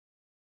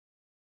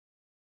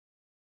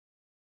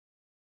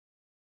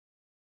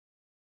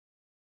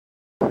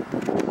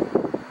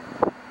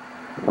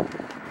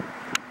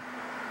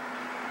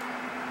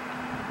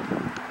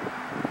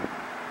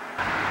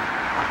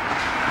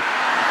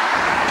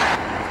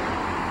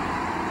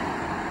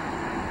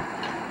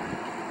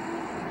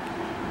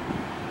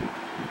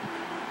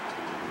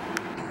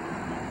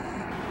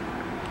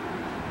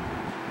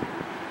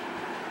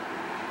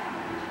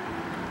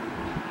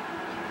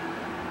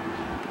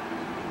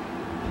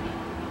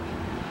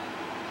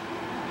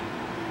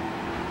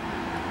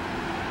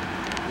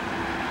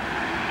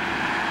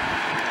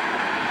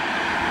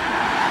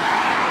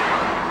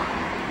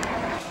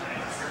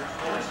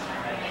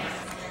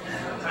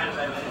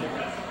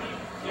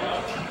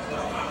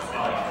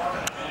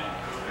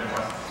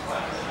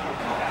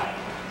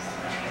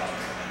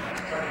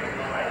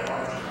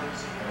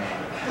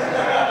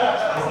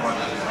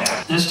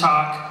This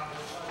talk,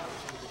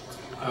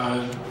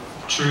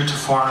 true to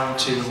form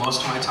to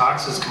most of my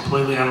talks, is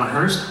completely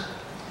unrehearsed,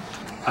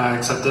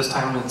 except this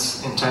time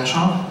it's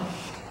intentional.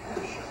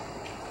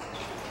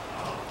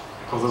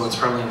 Although it's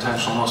probably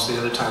intentional most of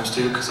the other times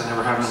too, because I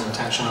never have an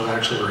intention of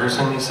actually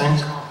rehearsing these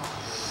things.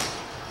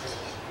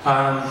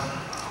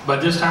 But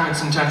this time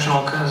it's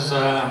intentional because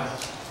I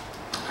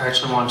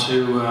actually want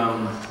to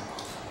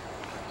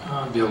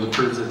be able to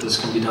prove that this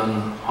can be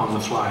done on the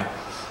fly.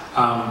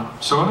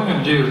 So what I'm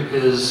going to do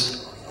is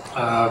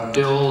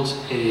build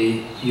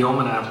a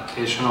Yeoman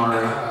application,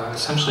 or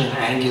essentially an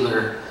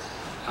Angular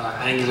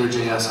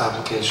JS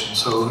application.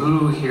 So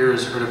who here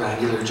has heard of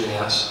Angular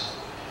JS?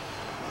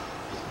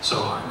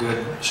 So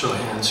good, show of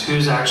hands.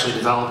 Who's actually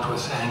developed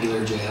with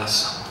Angular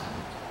JS?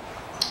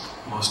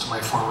 Most of my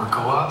former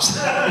co-ops.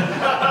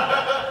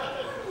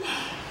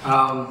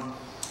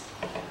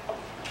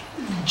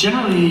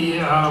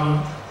 Generally,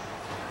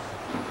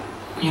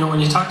 you know, when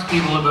you talk to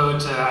people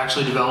about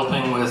actually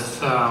developing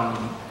with,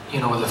 you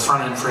know, with a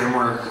front-end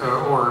framework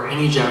or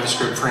any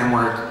JavaScript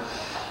framework,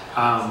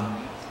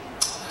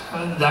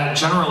 that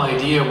general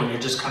idea when you're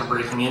just kind of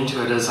breaking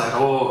into it is that,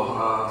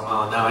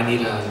 well, now I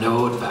need a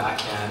Node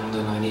backend,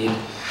 and I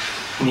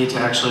need to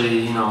actually,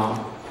 you know,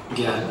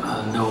 get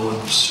a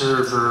Node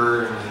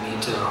server, and I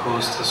need to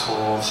host this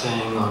whole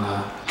thing on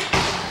a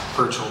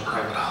virtual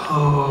private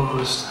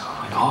host. Oh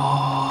my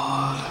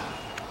god.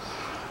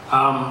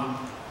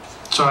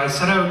 So I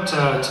set out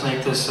to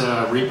make this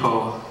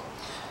repo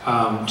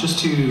just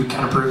to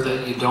kind of prove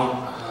that you don't,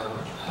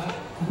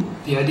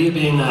 the idea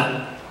being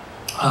that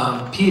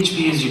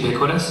PHP is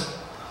ubiquitous.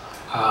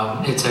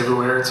 It's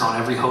everywhere, it's on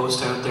every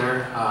host out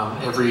there.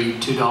 Every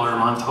 $2 a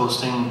month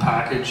hosting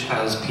package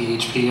has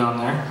PHP on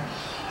there.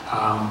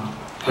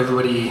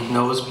 Everybody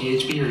knows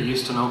PHP, or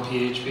used to know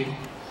PHP,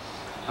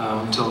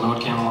 until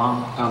Node came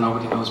along. Now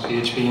nobody knows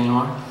PHP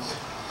anymore.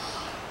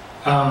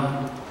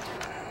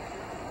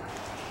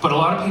 But a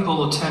lot of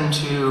people tend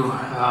to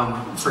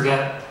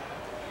forget,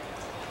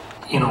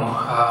 you know,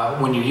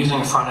 when you're using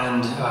a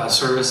front-end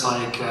service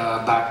like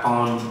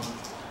Backbone,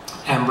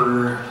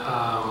 Ember,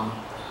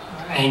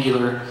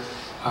 Angular,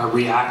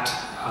 React,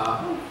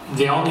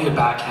 they all need a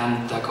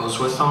backend that goes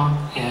with them,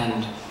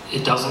 and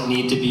it doesn't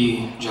need to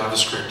be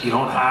JavaScript. You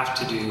don't have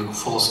to do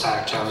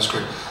full-stack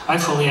JavaScript. I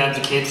fully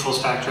advocate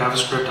full-stack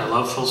JavaScript. I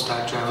love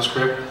full-stack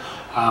JavaScript,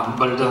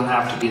 but it doesn't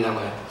have to be that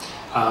way.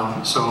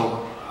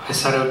 So I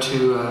set out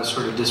to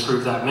sort of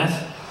disprove that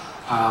myth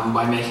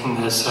by making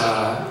this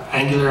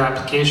Angular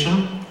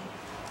application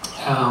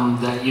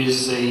that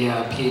uses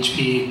a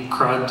PHP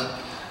CRUD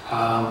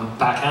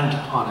backend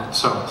on it.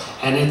 So,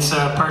 and it's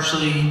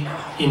partially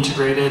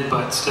integrated,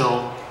 but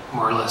still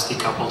more or less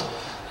decoupled.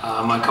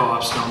 My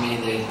co-ops know me;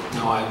 they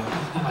know I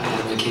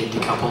advocate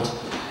decoupled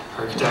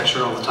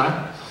architecture all the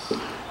time.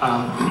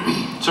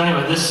 So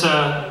anyway,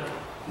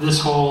 this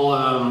whole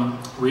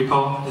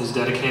repo is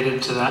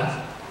dedicated to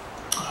that.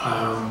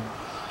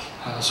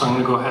 So I'm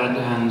going to go ahead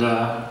and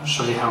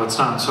show you how it's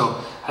done.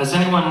 So, has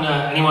anyone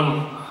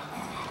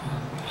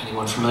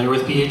familiar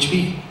with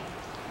PHP?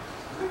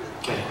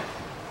 Okay.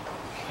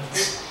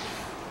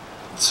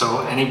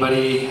 So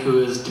anybody who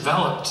has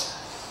developed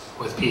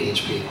with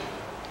PHP,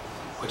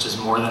 which is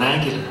more than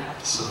Angular,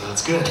 so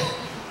that's good.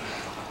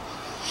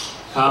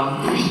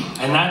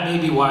 And that may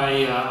be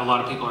why a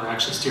lot of people are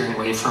actually steering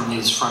away from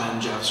these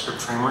front-end JavaScript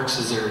frameworks,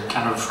 is they're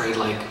kind of afraid,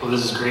 like, oh,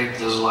 this is great,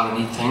 there's a lot of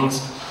neat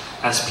things,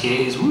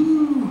 SPAs,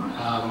 woo,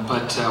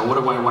 but what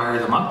do I wire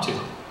them up to?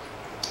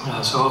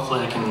 So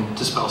hopefully I can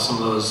dispel some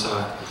of those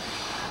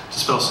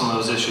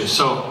issues.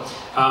 So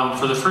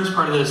for the first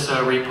part of this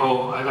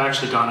repo, I've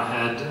actually gone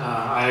ahead.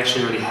 I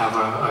actually already have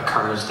a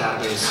cars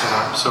database set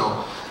up,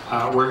 so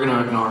we're going to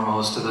ignore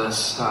most of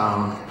this.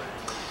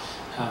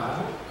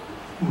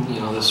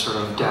 You know, this sort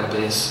of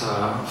database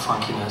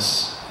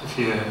funkiness. If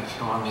you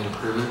want me to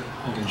prove it,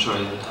 I can show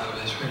you the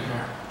database right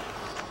here.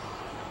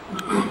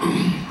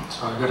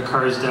 So I've got a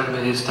cars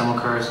database, demo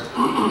cars.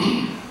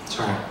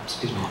 Sorry,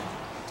 excuse me.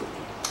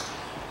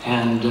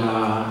 And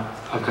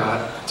I've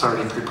got, it's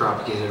already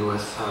pre-propagated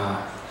with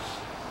a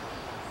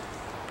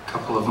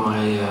couple of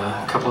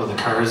the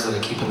cars that I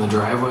keep in the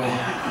driveway.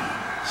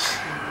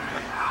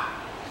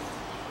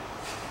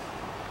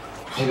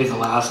 Maybe the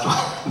last one.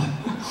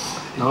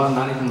 No,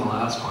 not even the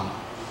last one.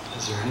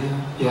 Is there any?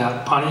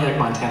 Yeah, Pontiac,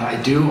 Montana. I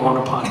do own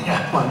a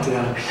Pontiac,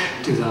 Montana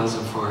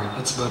 2004.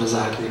 That's about as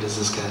accurate as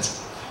this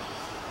gets.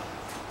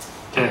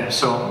 Okay,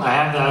 so I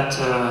have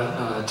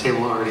that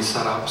table already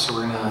set up, so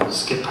we're going to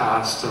skip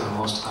past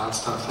most of that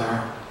stuff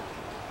there.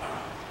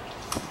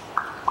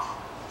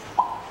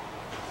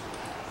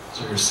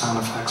 Those are your sound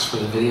effects for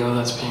the video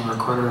that's being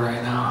recorded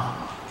right now.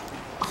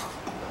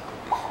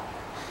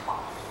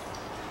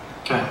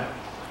 Okay.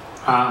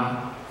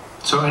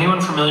 So anyone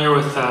familiar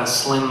with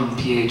Slim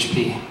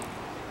PHP?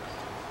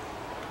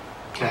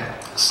 Okay,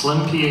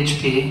 Slim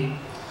PHP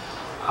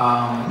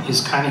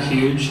is kind of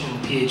huge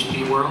in the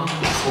PHP world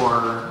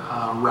for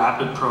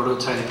rapid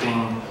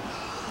prototyping,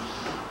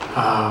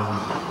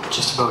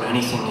 just about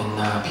anything in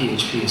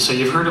PHP. So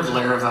you've heard of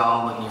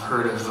Laravel and you've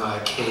heard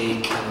of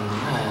Cake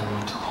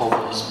and all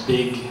those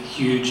big,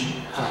 huge,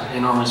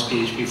 enormous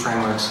PHP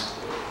frameworks.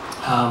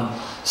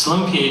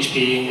 Slim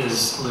PHP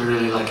is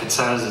literally like it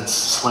says, it's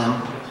slim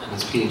and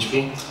it's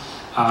PHP.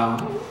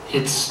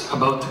 It's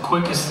about the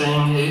quickest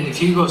thing.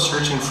 If you go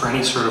searching for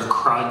any sort of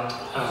CRUD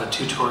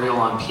tutorial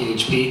on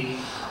PHP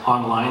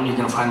online, you're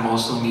going to find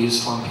most of them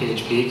use Slim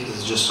PHP because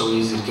it's just so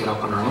easy to get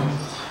up and running.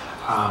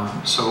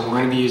 So we're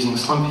going to be using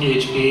Slim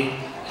PHP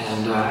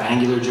and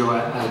Angular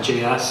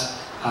JS.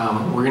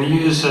 We're going to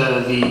use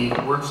the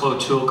workflow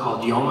tool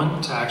called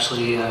Yeoman to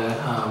actually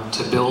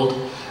to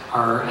build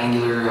our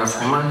Angular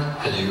framework.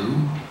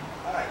 Hello.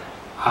 Hi.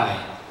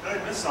 Hi.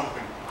 Did I miss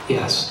something?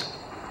 Yes.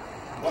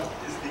 What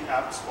is the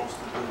app supposed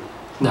to do?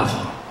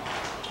 Nothing.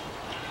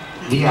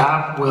 The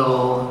app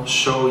will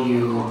show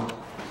you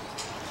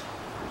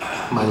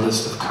my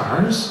list of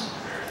cars,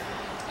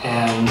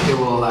 and it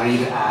will allow you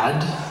to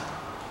add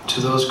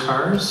to those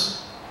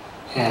cars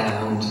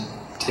and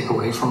take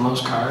away from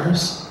those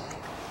cars,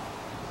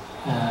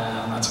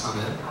 and that's about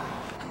it.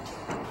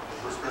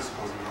 First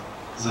principles, you know.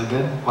 Is that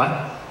good?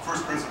 What?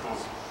 First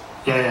principles.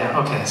 Yeah,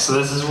 okay, so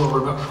this is what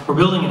we're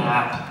building an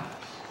app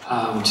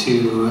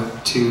to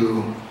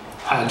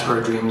add to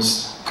our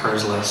dreams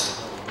cars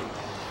list.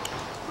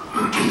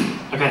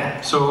 Okay,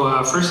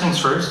 so first things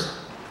first,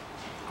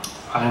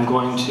 I'm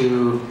going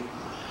to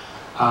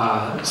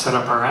set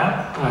up our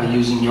app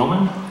using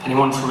Yeoman.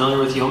 Anyone familiar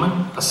with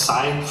Yeoman,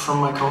 aside from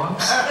my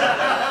co-ops?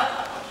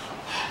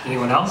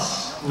 Anyone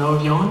else know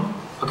of Yeoman?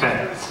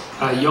 Okay.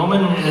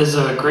 Yeoman is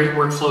a great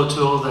workflow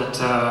tool that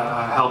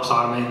helps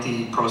automate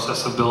the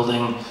process of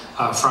building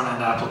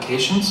front-end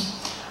applications.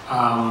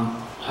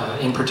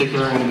 In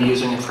particular, I'm going to be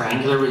using it for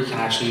Angular, but you can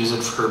actually use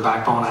it for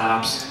backbone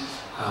apps.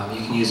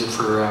 You can use it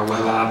for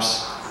web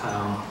apps.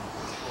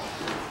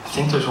 I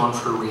think there's one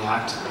for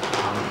React,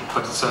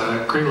 but it's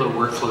a great little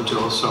workflow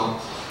tool. So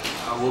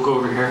we'll go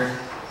over here.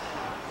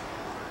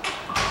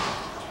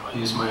 I'll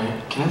use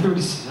my, can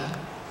everybody see that?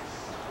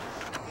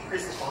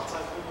 Increase the font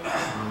size.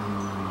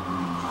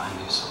 I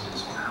knew somebody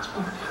was going to ask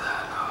me to do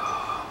that.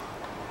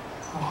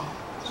 Oh,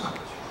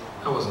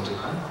 that wasn't too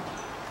bad.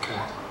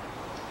 Okay.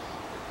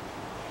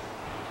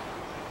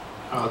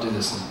 I'll do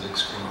this in the big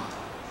screen.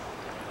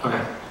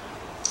 Okay.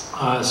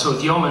 So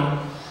with Yeoman,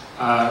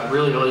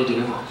 really all you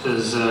do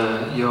is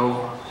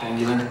Yo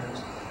Angular.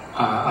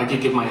 I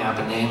could give my app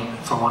a name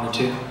if I wanted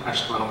to.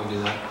 Actually, why don't we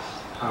do that?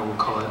 We'll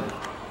call it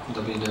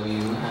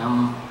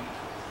WWM.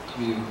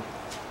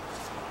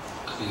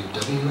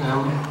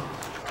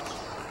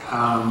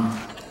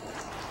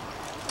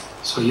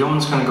 So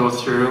Yeoman's going to go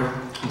through.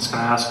 It's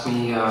going to ask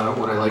me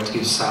would I like to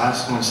use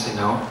Sass. I'm going to say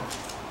no.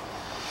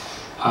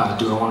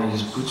 Do I want to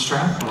use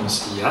Bootstrap? I'm going to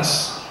say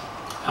yes.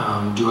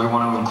 Do I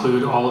want to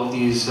include all of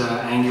these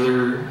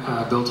Angular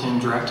built-in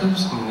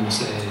directives? I'm going to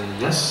say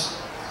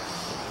yes.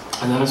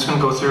 And then it's going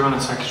to go through and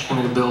it's actually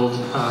going to build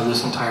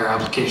this entire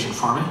application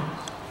for me.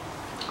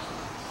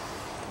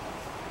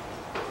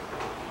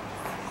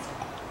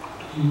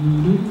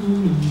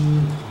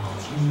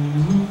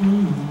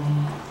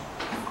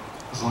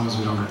 As long as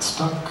we don't get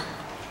stuck.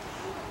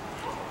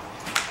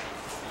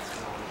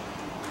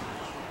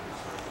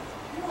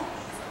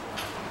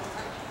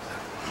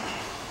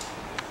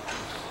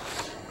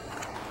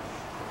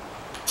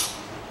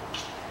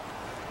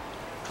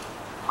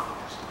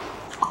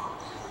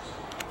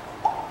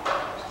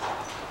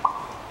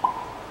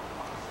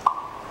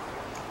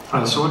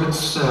 So what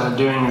it's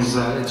doing is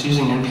it's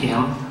using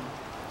NPM.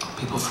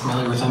 People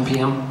familiar with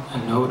NPM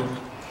and Node?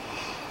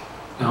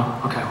 No?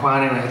 Okay. Well,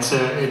 anyway,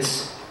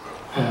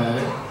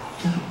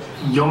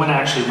 Yeoman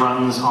actually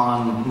runs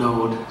on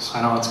Node, so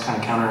I know it's kind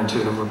of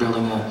counterintuitive. We're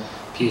building a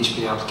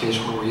PHP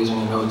application where we're using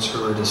a Node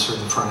server to serve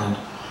the front end.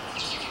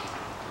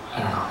 I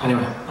don't know.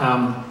 Anyway,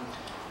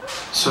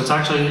 so it's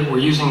actually, we're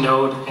using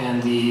Node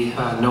and the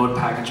Node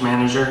package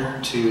manager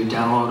to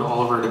download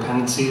all of our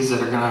dependencies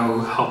that are going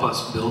to help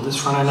us build this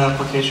front-end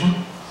application.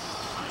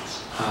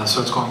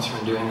 So it's going through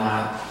and doing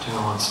that, doing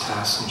all its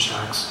tests and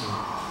checks, and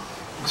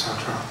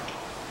etc.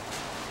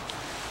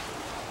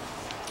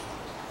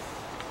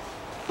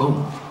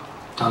 Boom,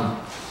 done.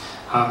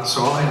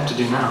 So all I have to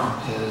do now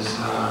is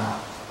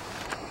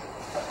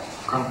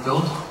grunt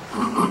build.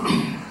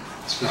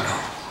 Excuse me.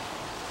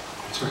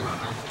 Sorry about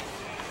that.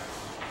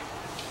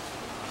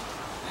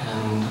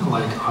 And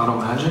like Auto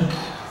Magic,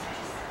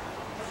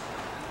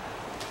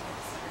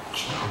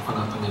 should open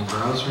up a new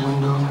browser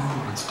window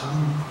when it's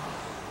done.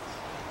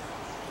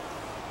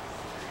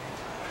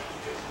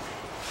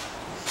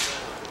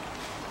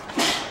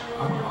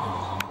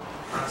 Uh-oh.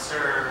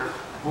 Sir.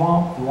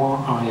 Wah,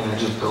 wah. Oh yeah, I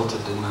just built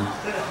it, didn't I?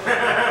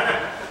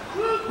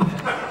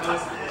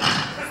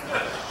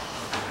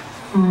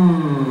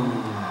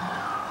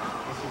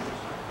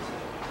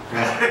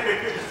 Yeah.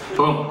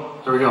 Boom,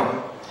 there we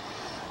go.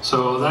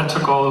 So that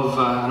took all of,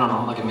 I don't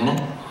know, like a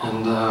minute,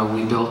 and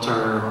we built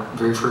our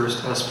very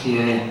first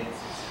SPA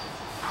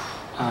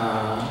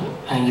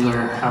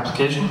Angular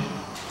application.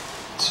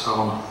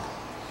 So,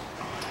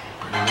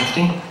 pretty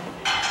nifty.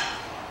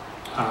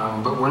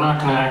 But we're not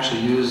going to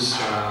actually use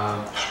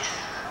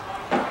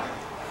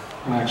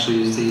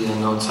the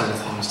Node side of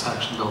things to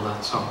actually build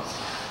that.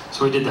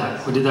 So we did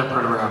that. We did that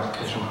part of our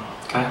application.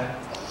 Okay.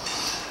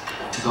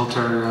 We built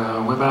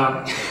our web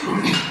app.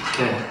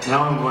 Okay.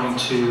 Now I'm going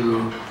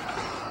to.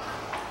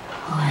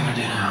 What am I going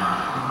to do now?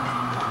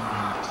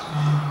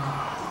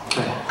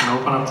 Okay. I'm going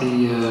to open up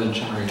the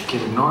generate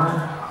git ignore.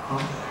 Oh,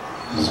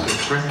 this is a good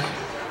trick.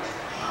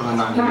 Probably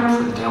not needed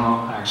for the demo.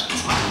 Actually,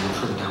 it's not needed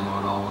for the demo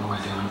at all. What am I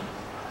doing?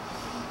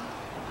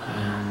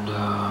 And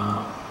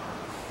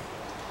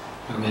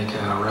I'm going to make a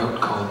route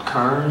called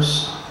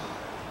cars.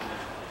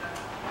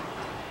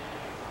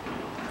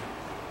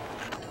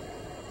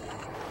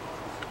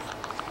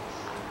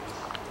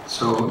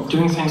 So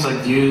doing things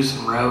like views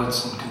and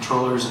routes and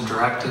controllers and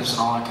directives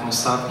and all that kind of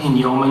stuff in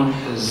Yeoman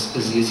is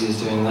as easy as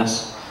doing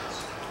this.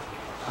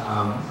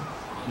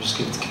 You just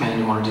give it the command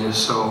you want to do.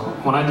 So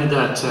when I did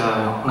that,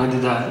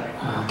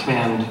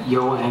 command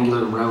yo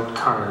angular route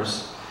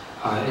cars,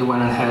 it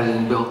went ahead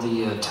and built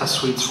the test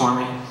suites for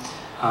me.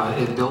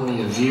 It built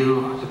me a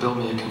view, it built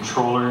me a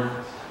controller,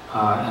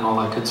 and all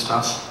that good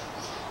stuff.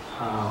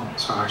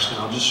 So actually,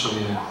 I'll just show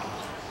you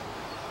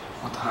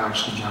what that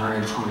actually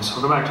generated for me. So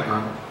I'll go back to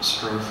run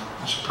serve.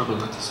 I should probably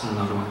put this in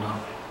another window.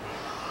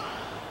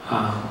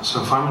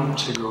 So if I'm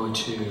to go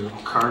to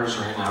cars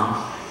right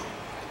now,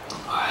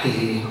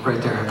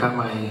 right there, I've got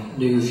my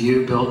new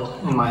view built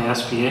in my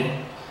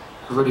SPA.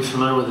 Everybody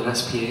familiar with what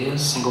SPA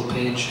is? Single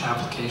page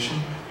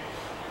application.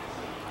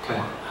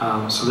 Okay,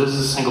 so this is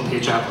a single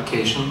page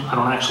application. I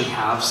don't actually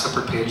have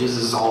separate pages.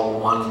 This is all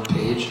one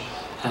page,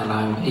 and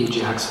I'm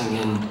Ajaxing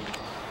in.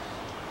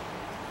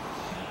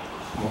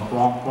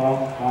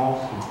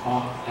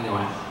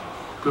 Anyway,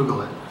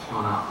 Google it if you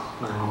want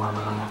to learn more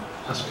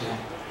about SPA.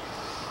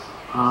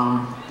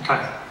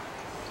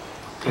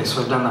 Okay,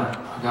 so I've done that.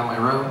 I've got my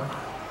route.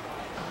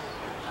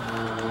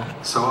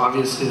 So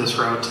obviously this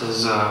route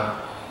is,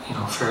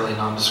 fairly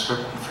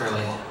nondescript and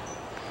fairly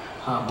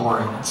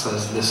boring. It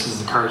says this is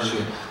the cars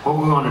view. What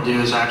we want to do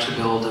is actually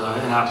build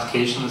an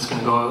application that's going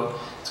to go out.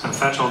 It's going to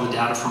fetch all the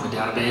data from a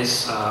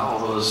database, all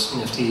those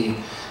nifty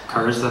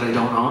cars that I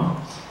don't own.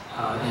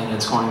 And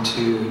it's going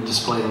to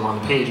display them on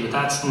the page, but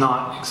that's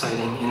not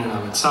exciting in and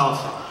of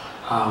itself.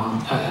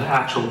 An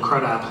actual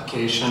CRUD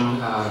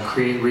application,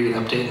 create, read,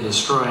 update, and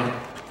destroy,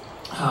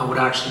 would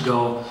actually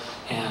go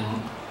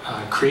and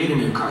create a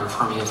new car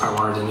for me if I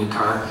wanted a new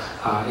car.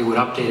 It would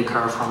update a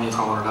car for me if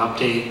I wanted to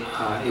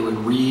update. It would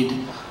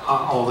read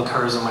all the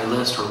cars on my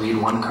list, or read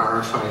one car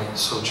if I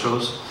so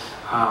chose.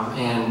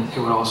 And it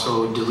would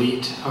also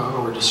delete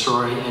or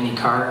destroy any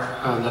car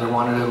that I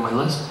wanted out of my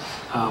list.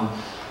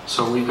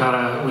 So we've got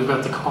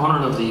the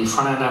component of the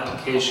front-end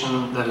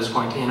application that is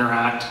going to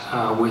interact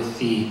with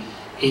the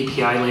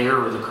API layer,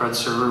 or the CRUD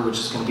server, which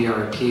is going to be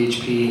our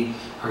PHP,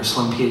 our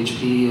Slim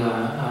PHP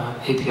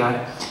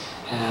API.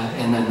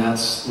 And then the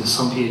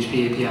Slim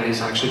PHP API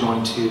is actually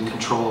going to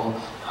control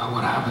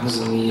what happens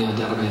in the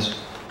database.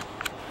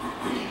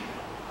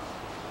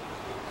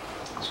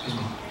 Excuse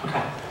me.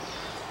 Okay.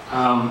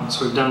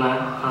 So we've done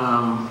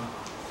that.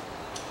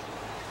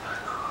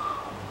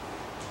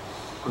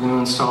 We're going to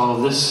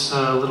install this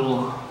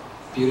little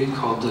beauty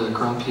called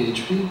Grunt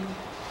PHP.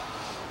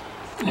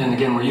 And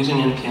again, we're using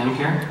NPM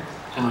here,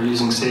 and we're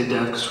using save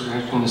dev because we're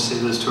actually going to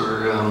save this to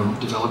our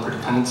developer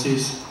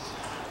dependencies.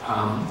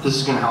 This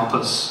is going to help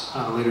us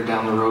later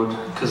down the road,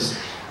 because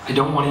I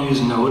don't want to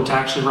use Node to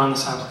actually run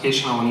this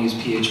application. I want to use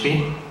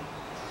PHP.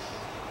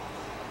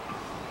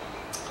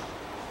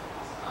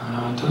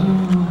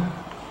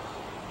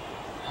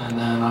 And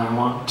then I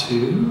want to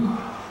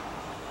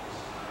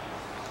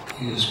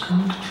use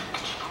Grunt.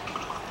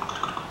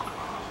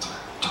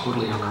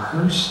 Totally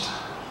unrehearsed.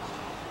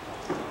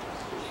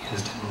 You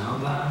guys didn't know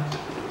that.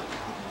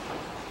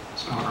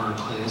 So I'm going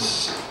to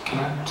replace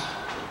connect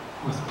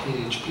with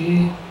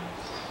PHP.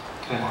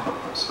 Okay,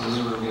 so this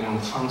is where we're getting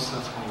the fun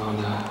stuff. I'm going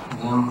to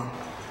go into them.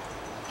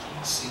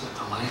 Can't see with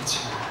the lights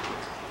here.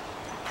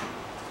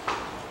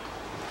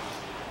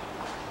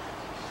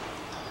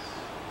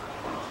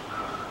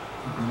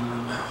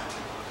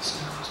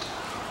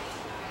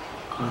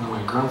 Go into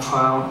my grunt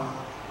file.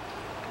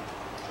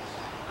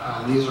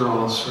 These are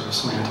all sort of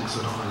semantics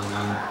that don't really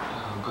matter,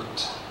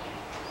 but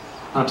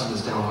not to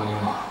this demo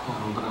anyway.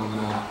 But I'm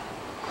going to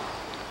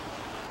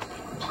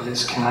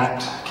place.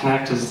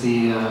 Connect is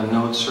the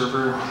node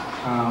server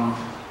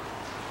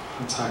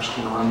that's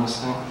actually going to run this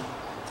thing.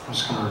 I'm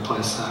just going to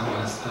replace that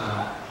with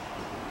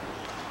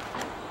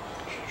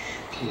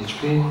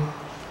PHP.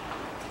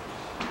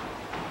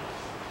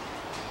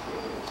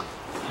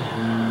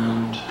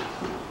 And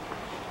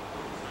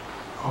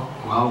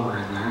while we're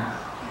in there,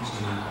 I'm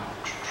going to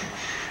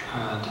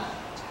add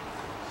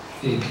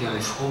the API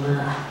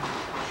folder.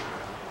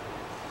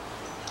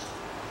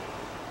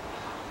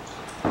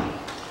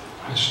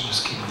 I should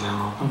just keep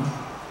them open.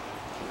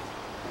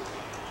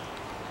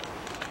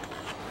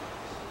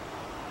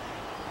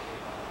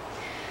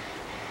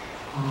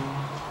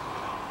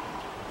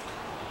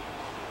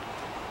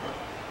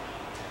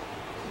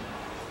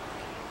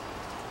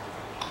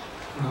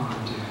 What do I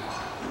do?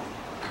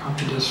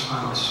 Copy this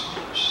file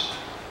source.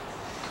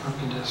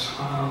 Copy this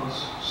file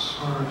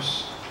source.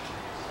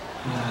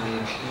 And add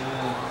API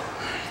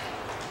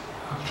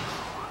after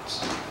forwards.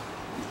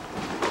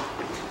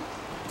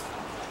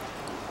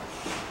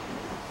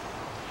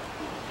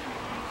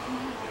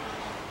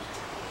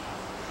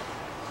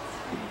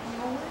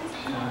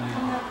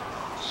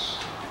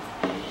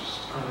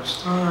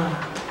 Star.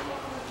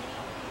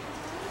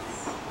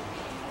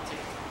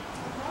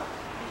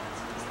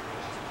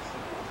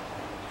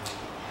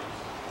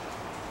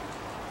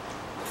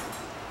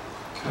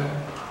 Okay,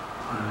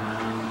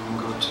 and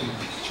go to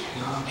PHP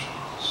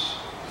options.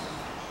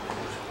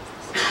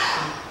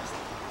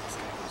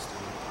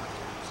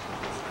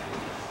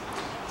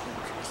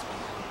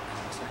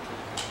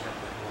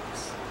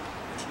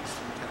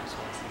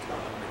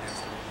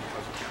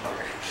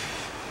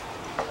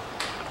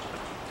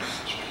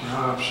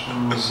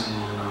 Options,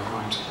 and I'm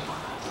going to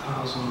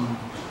 1,000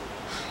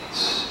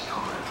 piece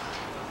Yeoman.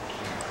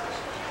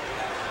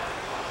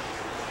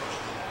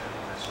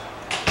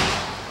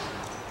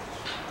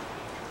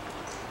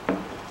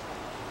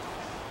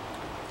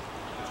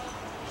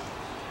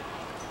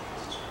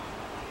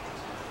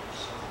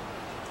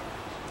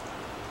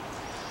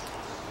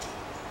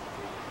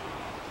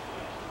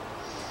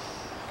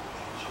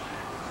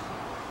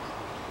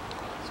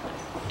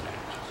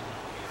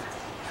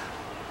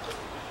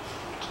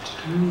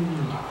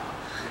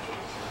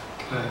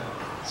 Okay,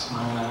 so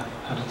I'm going to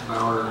edit the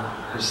Bower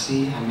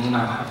RC. I may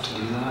not have to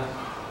do that.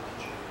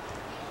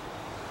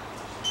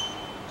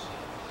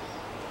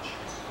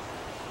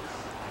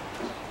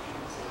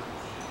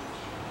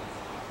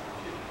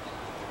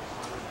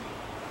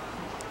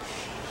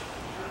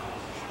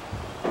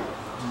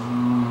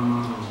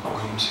 I'm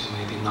going to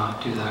maybe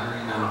not do that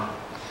right now.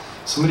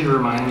 Somebody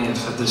remind me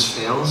if this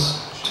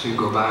fails to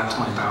go back to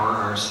my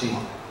Bower RC.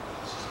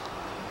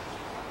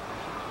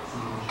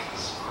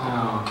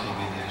 Oh, okay,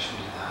 maybe I should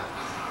do that.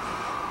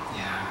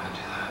 Yeah, I'm going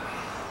to do that.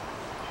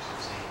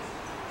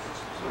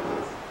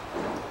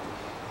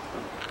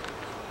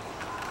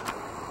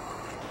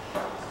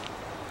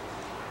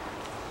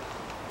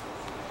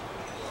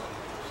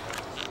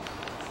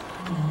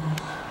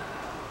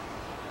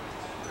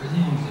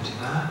 Really? I'm going to do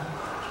that?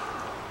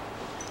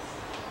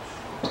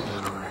 Do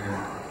that over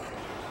here.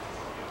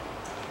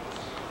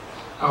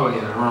 Oh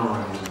yeah, I remember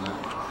when I'm doing that.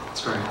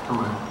 Sorry, never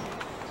mind.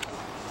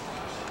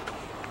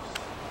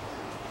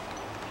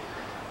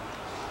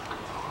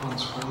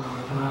 That's what we're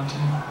looking at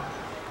here.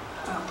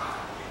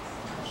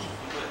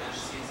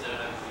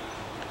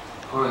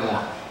 Oh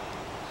yeah.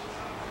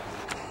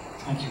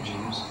 Thank you,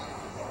 James.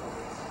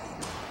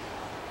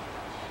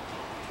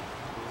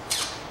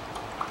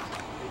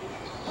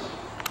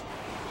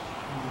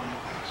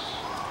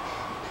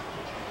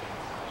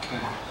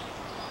 Okay.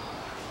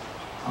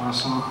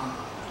 Awesome.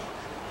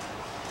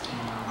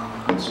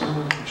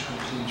 Server, control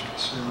PHP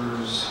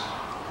servers.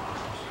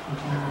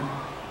 Okay.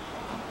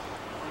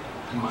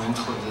 Be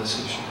mindful of this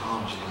issue.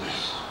 Oh, Jesus.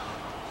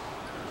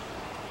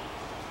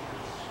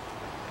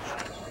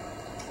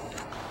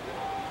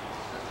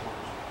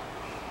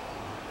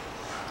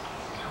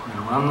 Okay, we're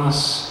going to run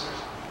this.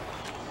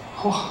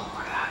 Oh,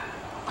 look at that.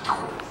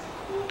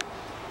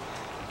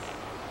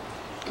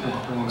 Okay,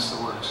 everything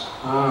still works.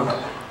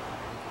 Okay.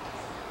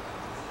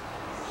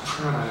 I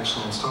forgot I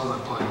actually installed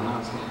that plugin.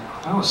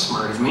 That was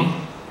smart of me.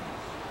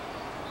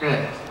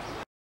 Okay.